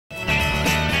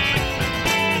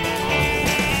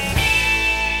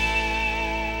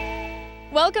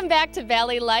Welcome back to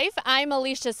Valley Life. I'm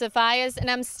Alicia Safias, and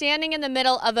I'm standing in the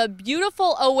middle of a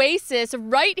beautiful oasis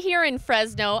right here in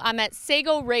Fresno. I'm at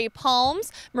Sago Rey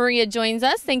Palms. Maria joins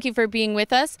us. Thank you for being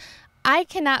with us. I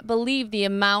cannot believe the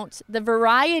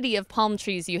variety of palm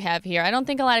trees you have here. I don't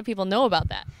think a lot of people know about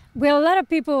that. Well, a lot of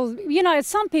people,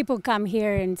 some people come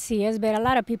here and see us, but a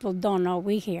lot of people don't know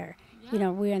we're here. Yeah.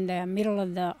 We're in the middle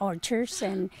of the orchards,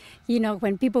 and,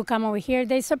 when people come over here,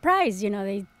 they're surprised,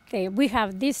 we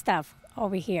have this stuff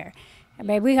over here.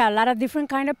 But we have a lot of different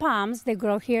kind of palms. They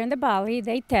grow here in the valley.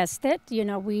 They test it.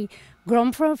 We grow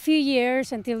them for a few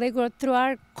years until they grow through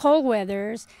our cold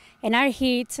weathers and our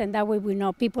heats, and that way we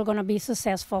know people are going to be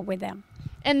successful with them.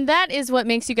 And that is what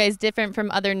makes you guys different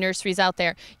from other nurseries out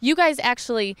there. You guys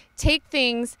actually take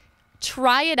things,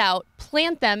 try it out,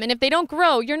 plant them, and if they don't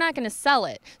grow, you're not going to sell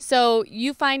it. So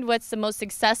you find what's the most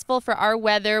successful for our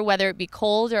weather, whether it be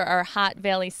cold or our hot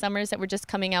valley summers that we're just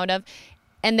coming out of,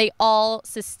 and they all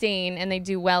sustain and they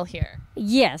do well here.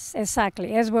 Yes,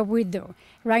 exactly. That's what we do.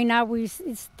 Right now we're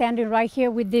standing right here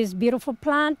with this beautiful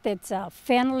plant. It's a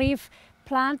fan leaf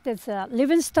plant. It's a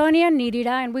Livingstonia nitida,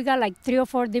 and we got like 3 or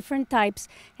 4 different types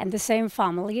and the same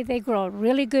family. They grow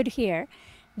really good here.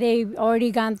 They've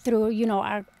already gone through,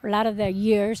 a lot of the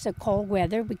years of cold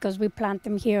weather because we plant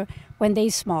them here when they're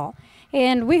small.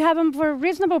 And we have them for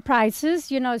reasonable prices,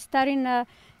 starting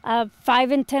 $5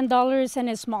 and $10 in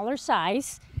a smaller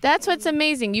size. That's what's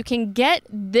amazing. You can get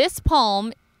this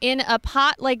palm in a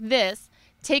pot like this,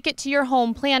 take it to your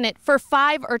home, plant it for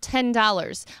 $5 or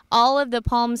 $10. All of the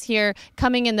palms here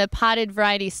coming in the potted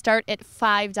variety start at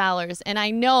 $5. And I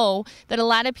know that a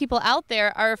lot of people out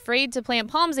there are afraid to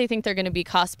plant palms. They think they're going to be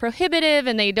cost prohibitive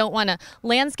and they don't want to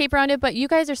landscape around it, but you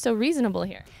guys are so reasonable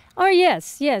here. Oh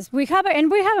yes, we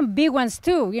have big ones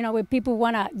too. Where people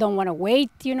don't want to wait,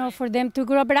 for them to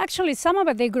grow. But actually, some of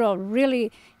it they grow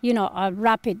really, a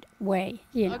rapid way.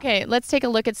 Okay, let's take a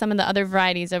look at some of the other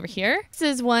varieties over here. This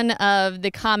is one of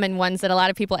the common ones that a lot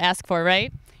of people ask for,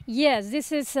 right? Yes,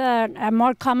 this is a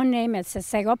more common name. It's a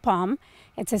sago palm.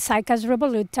 It's a Cycas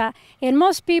revoluta. And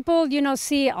most people,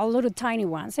 see a little tiny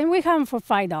ones. And we have them for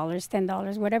 $5,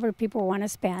 $10, whatever people want to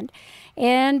spend.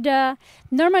 And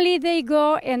normally they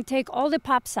go and take all the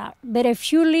pops out. But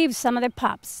if you leave some of the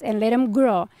pops and let them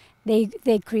grow, they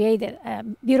create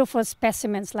beautiful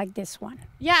specimens like this one.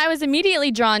 Yeah, I was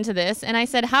immediately drawn to this. And I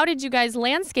said, how did you guys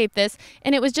landscape this?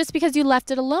 And it was just because you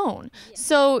left it alone. Yeah.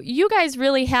 So you guys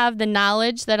really have the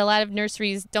knowledge that a lot of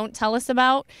nurseries don't tell us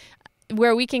about,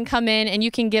 where we can come in and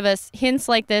you can give us hints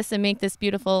like this and make this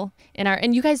beautiful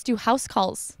and you guys do house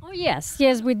calls. Oh yes,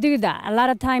 we do that. A lot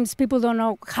of times people don't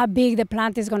know how big the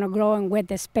plant is going to grow and what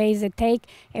the space it take,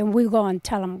 and we go and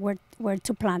tell them where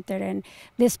to plant it and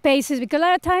the spaces, because a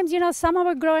lot of times, some of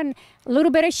it grow in a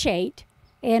little bit of shade,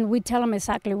 and we tell them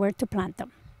exactly where to plant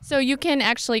them. So you can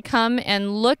actually come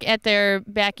and look at their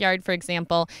backyard, for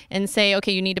example, and say,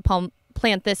 okay, you need to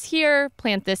plant this here,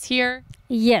 plant this here.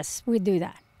 Yes, we do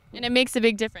that. And it makes a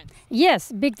big difference.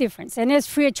 Yes, big difference. And it's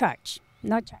free of charge.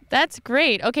 No charge. That's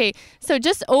great. Okay, so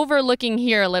just overlooking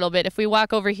here a little bit, if we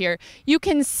walk over here, you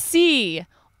can see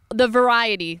the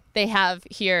variety they have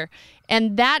here.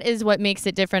 And that is what makes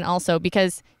it different also,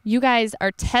 because you guys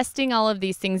are testing all of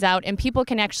these things out and people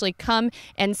can actually come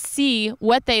and see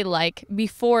what they like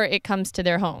before it comes to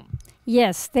their home.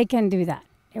 Yes, they can do that.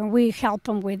 And we help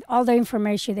them with all the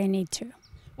information they need to.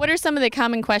 What are some of the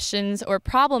common questions or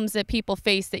problems that people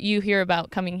face that you hear about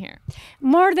coming here?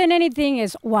 More than anything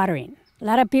is watering. A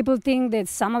lot of people think that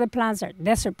some of the plants are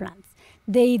desert plants.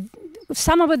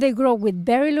 Some of it they grow with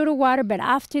very little water, but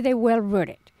after they're well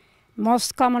rooted.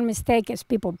 Most common mistake is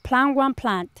people plant one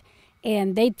plant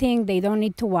and they think they don't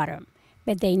need to water them,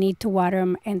 but they need to water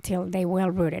them until they're well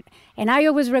rooted. And I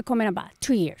always recommend about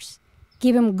 2 years.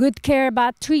 Give them good care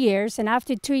about 2 years, and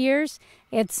after 2 years,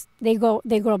 they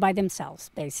grow by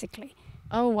themselves, basically.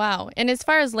 Oh, wow. And as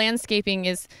far as landscaping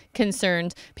is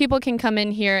concerned, people can come in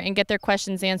here and get their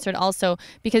questions answered also,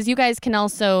 because you guys can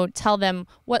also tell them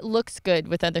what looks good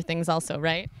with other things also,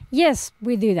 right? Yes,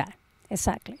 we do that.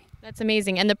 Exactly. That's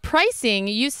amazing. And the pricing,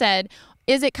 you said,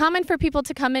 is it common for people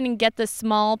to come in and get the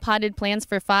small potted plants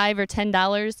for $5 or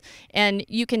 $10, and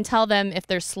you can tell them if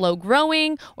they're slow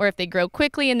growing or if they grow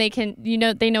quickly, and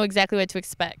they know exactly what to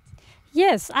expect?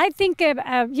 Yes, I think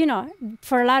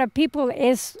for a lot of people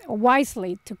it's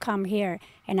wisely to come here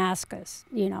and ask us,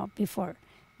 before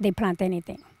they plant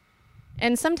anything.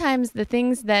 And sometimes the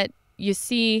things that you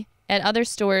see at other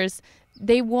stores,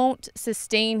 they won't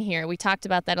sustain here. We talked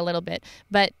about that a little bit,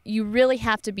 but you really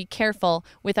have to be careful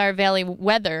with our valley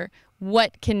weather,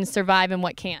 what can survive and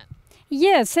what can't.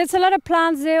 Yes, it's a lot of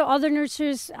plants there. Other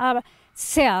nurseries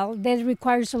sell that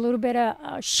requires a little bit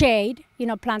of shade,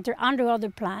 planted under other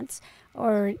plants,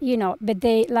 or but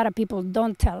a lot of people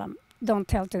don't tell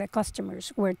to the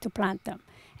customers where to plant them,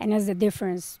 and that's the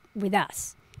difference with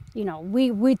us.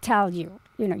 We tell you,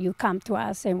 you come to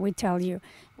us and we tell you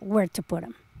where to put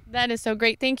them. That is so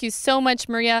great. Thank you so much,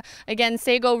 Maria. Again,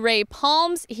 Sago Rey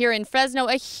Palms here in Fresno,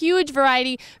 a huge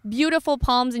variety, beautiful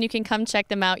palms, and you can come check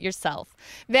them out yourself.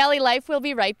 Valley Life will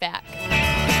be right back.